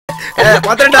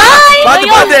பாத்துடா பாத்து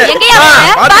பாத்து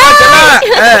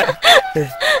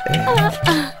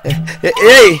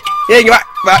ஏய் ஏய் இங்க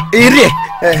வா இரு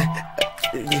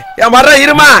ஏன் வர்ற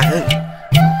இருமா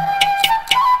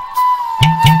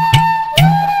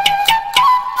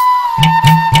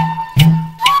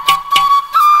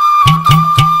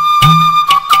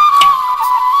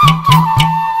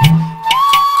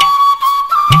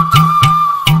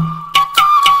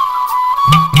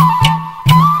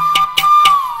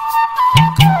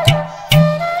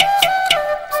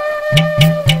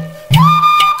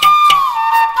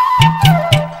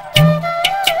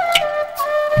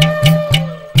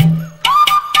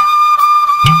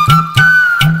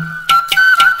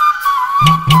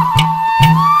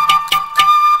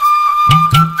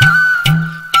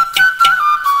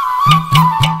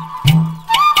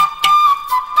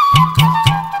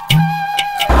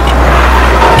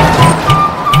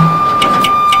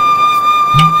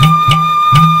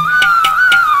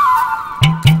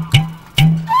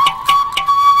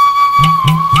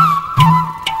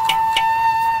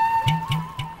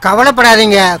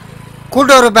கவலைப்படாதீங்க,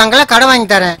 கூட்டுறவு பேங்க்ல கடன் வாங்கி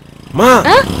தரேன்.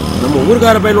 நம்ம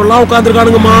ஊர்கார பையன் எல்லாம்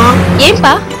உட்கார்ந்துருக்கானுங்கம்மா.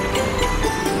 ஏன்பா?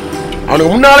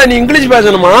 அவனுக்கு முன்னால நீ இங்கிலீஷ்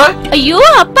பேசணுமா? ஐயோ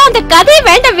அப்பா, அந்த கதையை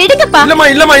வேண்டாம், விடுங்கப்பா. இல்லம்மா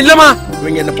இல்லம்மா இல்லம்மா,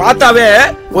 இவங்க என்ன பார்த்தாவே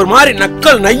ஒரு மாதிரி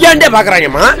நக்கல் நையாண்டே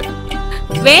பாக்குறாங்கம்மா.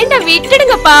 வேண்டாம்,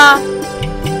 விட்டுடுங்கப்பா.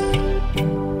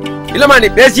 இல்லம்மா நீ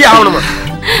பேசி ஆகணுமா,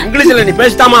 இங்கிலீஷ்ல நீ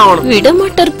பேசிட்டாமா ஆகணும். விட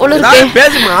மாட்டார் போல இருக்கு.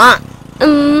 பேசுமா,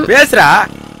 பேசுறா.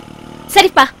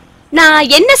 சரிப்பா, நான்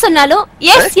என்ன சொன்னாலும்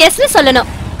எஸ் எஸ்னு சொல்லணும்.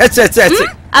 S S S.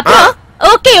 அப்போ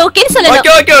ஓகே ஓகேன்னு சொல்லணும்.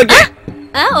 Okay okay okay.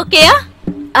 ஓகேயா?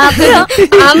 அப்புறம்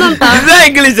ஆமாப்பா. இதுதான்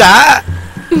இங்கிலீஷா?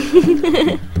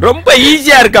 ரொம்ப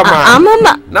ஈஸியா இருக்கம்மா.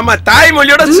 ஆமாமா, நம்ம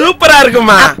தாய்மொழியோட சூப்பரா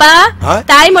இருக்குமா. அப்பா,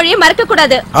 தாய்மொழியை மறக்க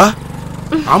கூடாது.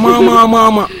 ஆமா ஆமா ஆமா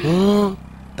ஆமா,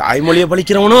 தாய்மொழியை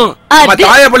பழிக்கிறவனும் நம்ம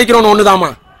தாயை பழிக்கிறவனும்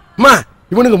ஒண்ணுதாமா. அம்மா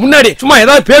இவனுக்கு முன்னாடி சும்மா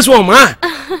ஏதாவது பேசுவோமா?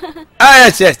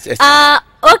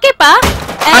 ஓகேப்பா.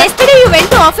 Yesterday you went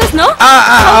to office, no?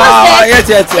 Yes,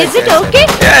 yes, yes. Is it okay?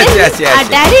 Yes.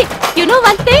 Daddy, you know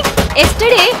one thing?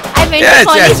 Yesterday I went to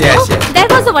college, yes. There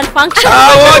was one function.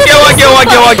 Okay.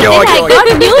 I got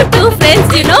new 2 friends,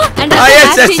 you know, and the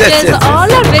teachers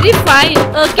all are very fine.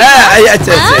 Okay. Yes.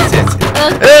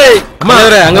 Hey,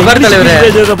 தலைவரே, அங்க பாரு தலைவரே.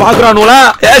 இத பாக்குறானுங்களா?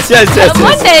 Yes. Come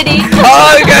on, Daddy.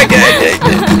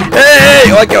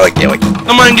 Okay.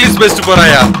 அம்மா English பேசிட்டு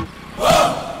போறாயா?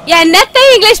 என்னத்தை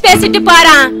English பேசிட்டு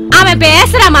போறான்? அவன்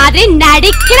பேசுற மாதிரி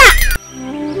நடிக்கிறான்.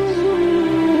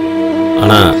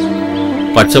 ஆனா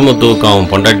பச்சைமுத்துவுக்கும்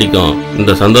அவன் பொண்டாட்டிக்கும்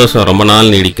இந்த சந்தோஷம் ரொம்ப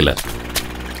நாள் நீடிக்கல.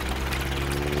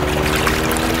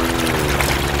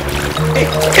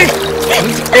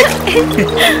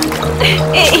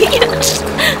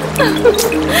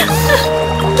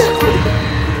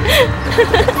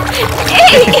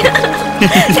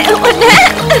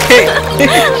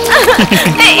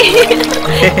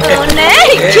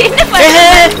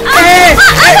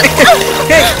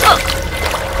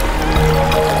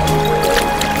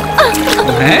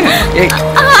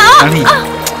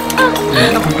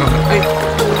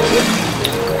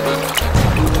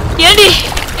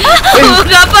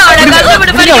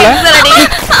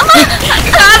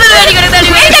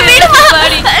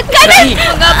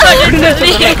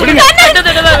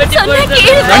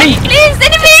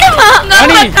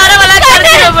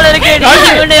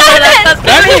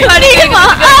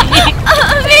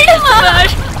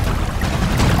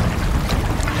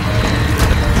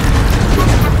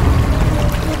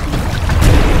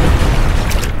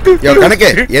 கணக்கு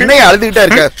என்னைய அழுதுகிட்டே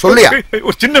இருக்க சொல்லியா?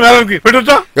 ஒரு சின்ன வேலை இருக்கு.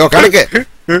 கணக்கு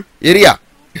இரியா,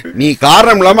 நீ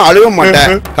காரணம் இல்லாம அழுக மாட்ட,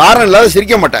 காரணம் இல்லாத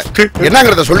சிரிக்க மாட்ட,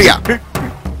 என்னங்கறத சொல்லியா?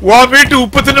 உன் வீட்டு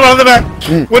உப்பு தின்னு வளர்ந்தவன்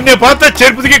உன்னை பார்த்தா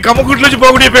செருப்பதுக்கு கம்மக்கூட்டுல வச்சு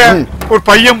போக முடியப்ப ஒரு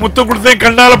பையன் முத்தம் கொடுத்தேன்,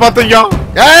 கண்ணால பார்த்தேன்.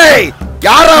 ஏய்,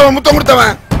 யாரா அவன் முத்தம்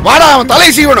கொடுத்தவன்? வாடா, அவன் தலை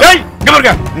சீவணும். இங்க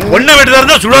பாருங்க, ஒன்ன வெட்டுதா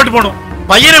இருந்தா சுடாட்டு போகணும்,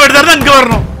 பையனை வெட்டுதா இருந்தா இங்க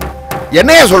வரணும்.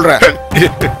 என்னையா சொல்ற?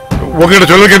 உங்ககிட்ட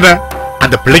சொல்லுங்க, என்ன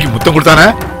அந்த பிள்ளைக்கு முத்தம் கொடுத்தானே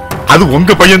அது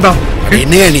உங்க பையன் தான்.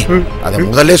 என்னையா நீ அத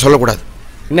முதல்ல சொல்லக்கூடாது.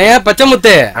 என்னையா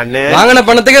பச்சைமுத்து, வாங்கின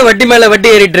பணத்துக்கு வட்டி மேல வட்டி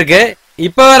ஏறிட்டு இருக்கு,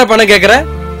 இப்ப வேற பணம் கேக்குற?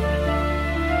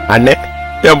 அண்ணே,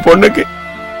 என் பொண்ணுக்கு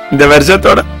இந்த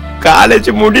வருஷத்தோட காலேஜ்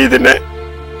முடியுதுன்னு,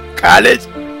 காலேஜ்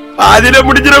பாதியில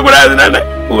முடிஞ்சிட கூடாதுன்னு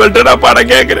உங்கள்கிட்ட நான்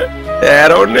பணம் கேக்குறேன், வேற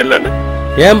ஒண்ணு இல்லன்னு.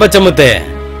 ஏன் பச்சைமுத்து,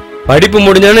 படிப்பு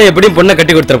முடிஞ்சோன்னு எப்படியும் பொண்ணை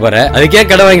கட்டி கொடுத்துற போற, அதுக்கே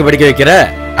கடை வாங்கி படிக்க வைக்கிற?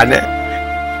 அண்ணே,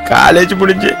 காலேஜ்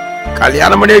முடிஞ்சு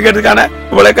கல்யாணம் பண்ணி வைக்கிறதுக்கான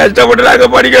இவ்வளவு கஷ்டப்பட்டு நாங்க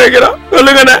படிக்க வைக்கிறோம்,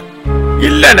 சொல்லுங்கண்ணே.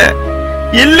 இல்லண்ணே,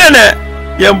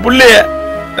 என் பிள்ளைய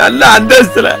நல்ல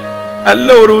அந்தஸ்துல நல்ல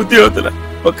ஒரு உத்தியோகத்துல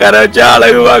உட்கார வச்சு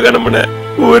அழகு வாங்கணும்னு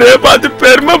ஊரே பார்த்து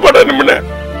பெருமைப்படணும்னு.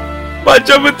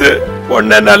 பச்சைமுத்து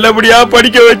பொண்ணை நல்லபடியா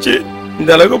படிக்க வச்சு இந்த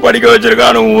அளவுக்கு படிக்க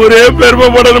வச்சிருக்கானு ஊரே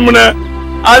பெருமைப்படணும்னு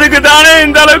அதுக்கு தானே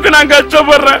இந்த அளவுக்கு நான்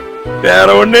கஷ்டப்படுறேன். வேற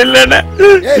ஒண்ணு இல்லன்னு.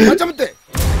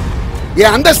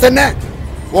 என் அந்தஸ்து என்ன?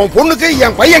 உன் பொண்ணுக்கு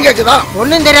என் பையன் கேக்குதா?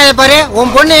 ஒண்ணும் தெரியாது பாரு.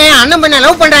 உன் பொண்ணு அண்ணன் பண்ண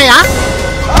லவ் பண்றாயா?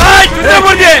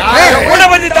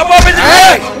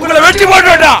 உங்களை வெட்டி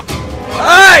போட்டுடா.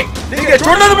 நீங்க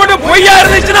சொன்னது மட்டும் பொய்யா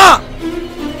இருந்துச்சுன்னா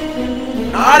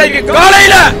நாளைக்கு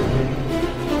காலையில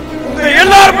உங்க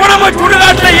எல்லாரும் போன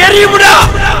சுடுகாட்டுல எரியும்டா.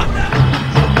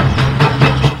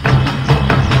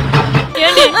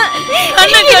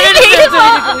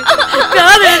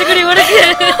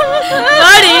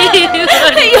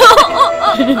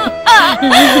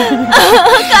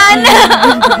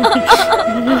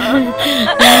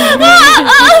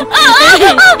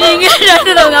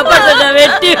 அப்பா சொன்ன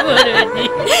வெட்டி போடுவேன்.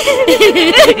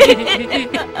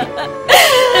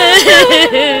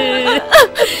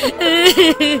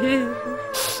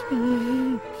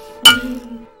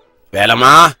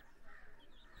 வேலம்மா,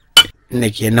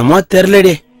 இன்னைக்கு என்னமோ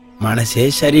தெரியலடி, மனசே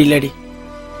சரியில்லடி.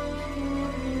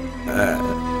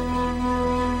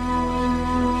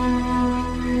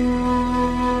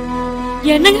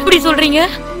 என்னங்க இப்படி சொல்றீங்க?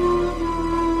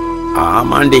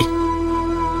 ஆமாண்டி,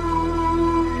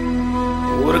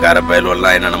 ஊருக்கார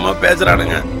பயல்வெல்லாம் என்னென்னமோ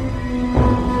பேசுறானுங்க.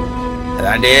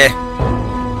 அதாண்டி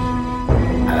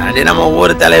நம்ம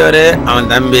ஊர் தலைவர் அவன்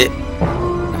தம்பி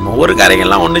நம்ம ஊருக்காரங்க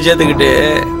எல்லாம் ஒண்ணு சேர்த்துக்கிட்டு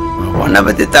பொண்ணை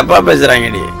பத்தி தப்பா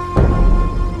பேசுறாங்கடி.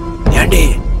 ஏண்டி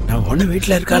நம்ம பொண்ணு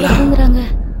வீட்டுல இருக்காளா?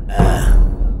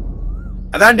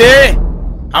 அதாண்டி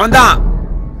அவன் தான்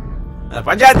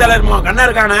பஞ்சாயத்து தலைவர் கண்ணா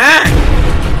இருக்கான,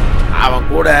 அவன்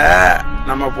கூட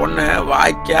நம்ம பொண்ணு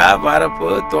வாய்க்கா பரப்பு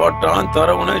தோட்டம்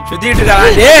துறவுன்னு சுத்திட்டு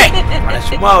இருக்காண்டி. அவனை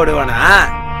சும்மா விடுவானா?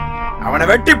 அவனை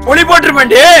வெட்டி பொலி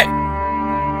போட்டுருப்பாண்டி.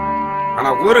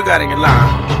 ஆனா ஊருக்காரங்க எல்லாம்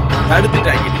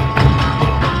தடுத்துட்டாங்க.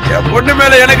 என் பொண்ணு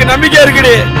மேல எனக்கு நம்பிக்கை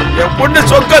இருக்குடி. என் பொண்ணு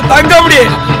சொக்க தங்க முடி.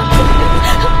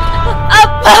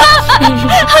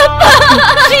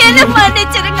 என்ன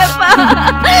மன்னிச்சிருங்கப்பா.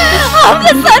 அவங்க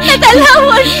சொன்னதெல்லாம்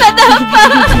உண்மைதான்ப்பா.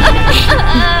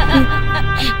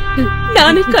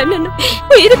 நானும் கண்ணனும்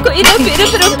உயிருக்கு உயிரா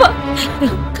விரும்புறப்பா.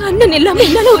 கண்ணன் இல்லாம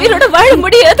என்னால உயிரோட வாழ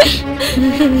முடியாது.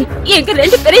 எங்க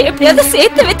ரெண்டு பேரும் எப்படியாவது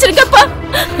சேர்த்து வச்சிருங்கப்பா.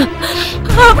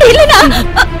 அப்படி இல்லைன்னா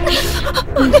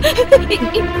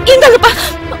இங்கப்பா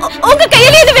உங்க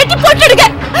கையில இதை வெட்டி போட்டுடுங்க.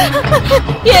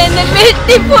 என்ன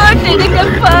வெட்டி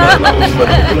போட்டுடுங்கப்பா.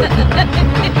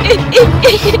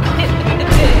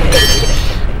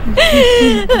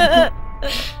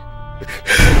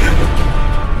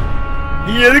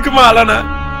 நீ எதுக்குமா அலனா?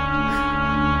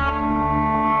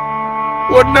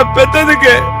 உன்னை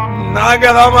பெத்ததுக்கு நாங்க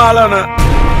தான் ஆளனா.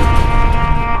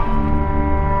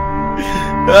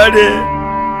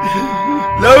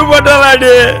 லவ்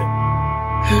பண்றாடி,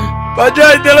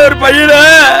 பஞ்சாயத்துல ஒரு பையன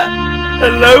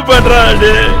லவ்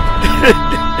பண்றாடி.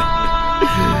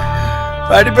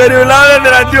 படிப்பறிவு இல்லாத இந்த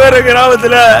நந்திவரம்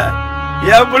கிராமத்துல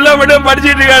என் புள்ள மட்டும்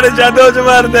படிச்சுட்டு இருக்காரு.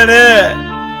 சந்தோஷமா இருந்தானே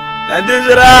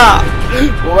நந்தீஸ்வரா,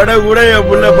 உட கூட என்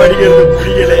புள்ள படிக்கிறது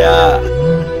பிடிக்கலையா?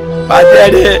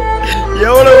 பாத்தியாடி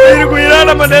எவ்வளவு உயிருக்கு உயிரா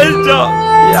நம்ம நேசிச்சோம்.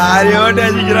 யாரையோ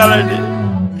நேசிக்கிறாளாடி.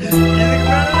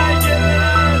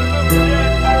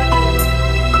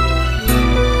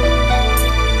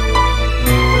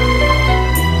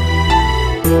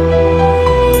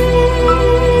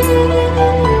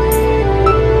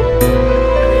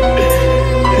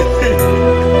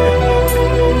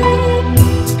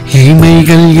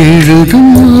 இமைகள்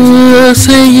எழுதும்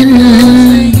ஓசையில்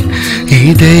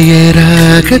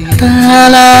இதயராக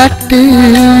தாலாட்டு,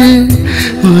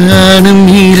 வானம்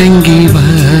இறங்கி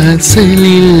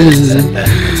வாசலில்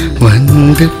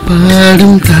வந்து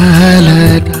பாடும்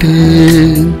தாலாட்டு.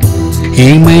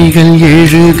 இமைகள்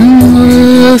எழுதும்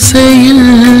ஓசையில்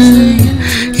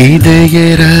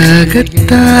இதயராக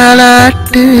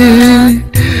தாலாட்டு,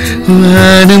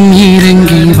 வானம்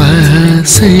இறங்கி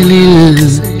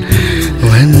வாசலில்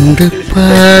வந்து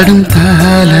பாடும்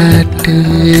தாலாட்டு.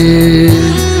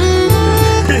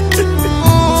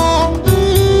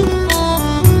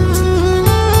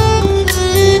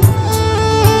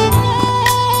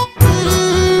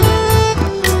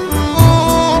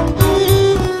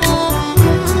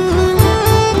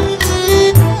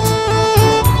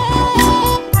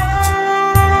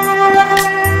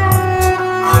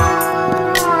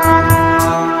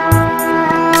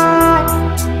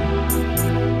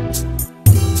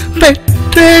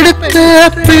 பெற்றெடுத்த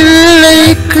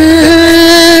பிள்ளைக்கு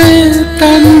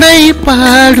தந்தை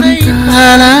பாடும்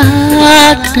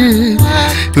தாலாட்டு,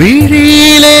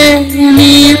 விழியிலே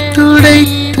நீர்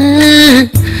துடைத்து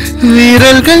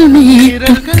விரல்கள்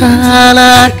நீட்டும்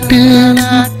தாலாட்டு.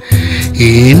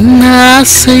 என்னா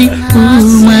ஆசை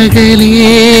பூமகளே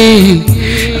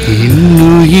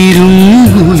என்னுயிரும்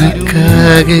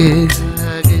உனக்காக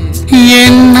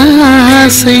என்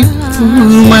ஆசை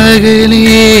பூமகளே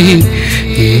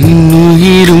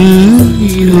என்னுயிரும்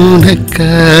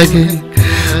உனக்காக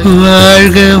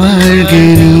வாழ்க வாழ்க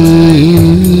நீ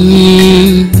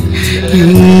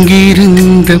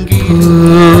எங்கிருந்த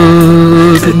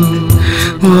போதும்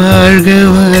வாழ்க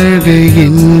வாழ்க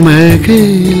என்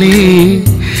மகளே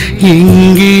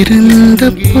எங்கிருந்த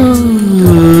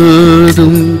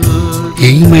போதும்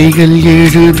இமைகள்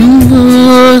எழுதும்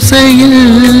ஓசையில்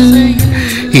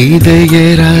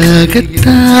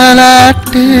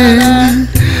இதயராகத்தாலாட்டு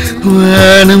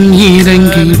வானம்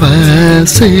இறங்கி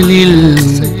வாசலில்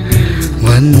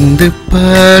வந்து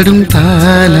பாடும்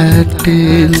தாலாட்டு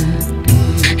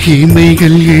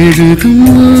இமைகள் எழுதும்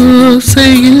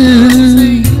ஓசையில்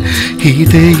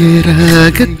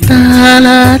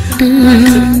இதயராகத்தாலாட்டு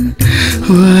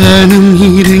வானம்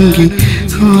இறங்கி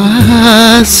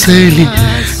வாசலில்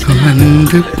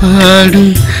வந்து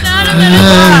பாடும்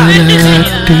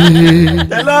தாலாட்டு.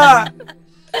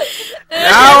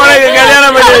 நான் உனக்கு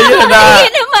கல்யாணம் பண்ணி வைக்கிறேன்டா.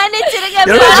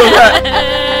 என்ன சொல்ற?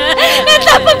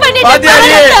 பாத்தியாடி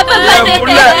என்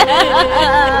புள்ள,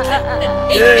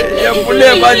 என்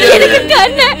புள்ளைய பாத்தியாடி,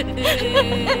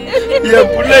 என்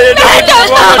புள்ள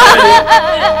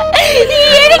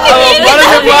அவன்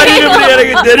மனசு மாறி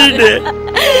எனக்கு தெரியுது.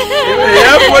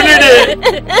 ஏன் பொண்ணுடு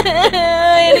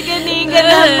எனக்கு நீங்க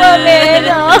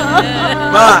வேணும்.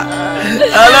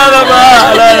 அழாதமா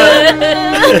அழாத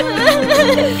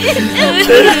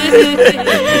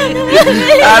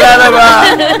அழாதமா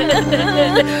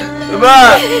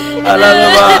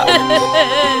அழாதமா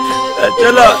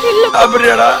சொல்லோ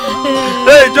அப்படியாடா.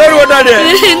 சோறு போட்டாடு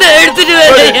எடுத்துட்டு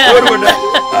சோறு போட்ட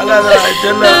அழாதா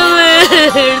சொல்லோ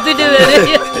எடுத்துட்டு வரேன்.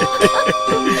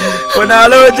 உன்னை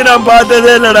அள வச்சு நான்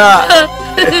பார்த்ததே இல்லடா.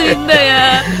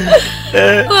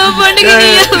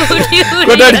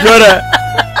 கொண்டாடி சோற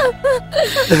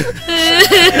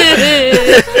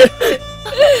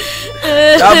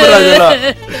சாப்பிடுறா சொல்லோ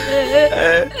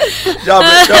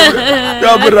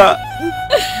சாப்பிடுறா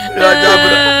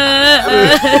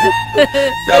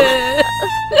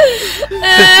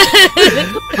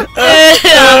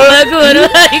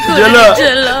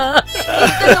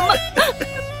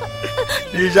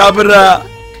நீ சாப்பிடுறா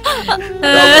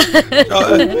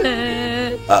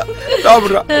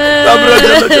சாப்பிடுறா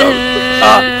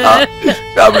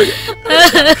சாப்பிடு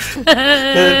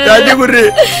தண்ணி குடுறி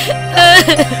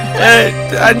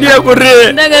தண்ணியா குடுறி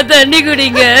தண்ணி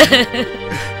குடிங்க.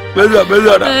 மெதுவா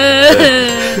மெதுவாடா.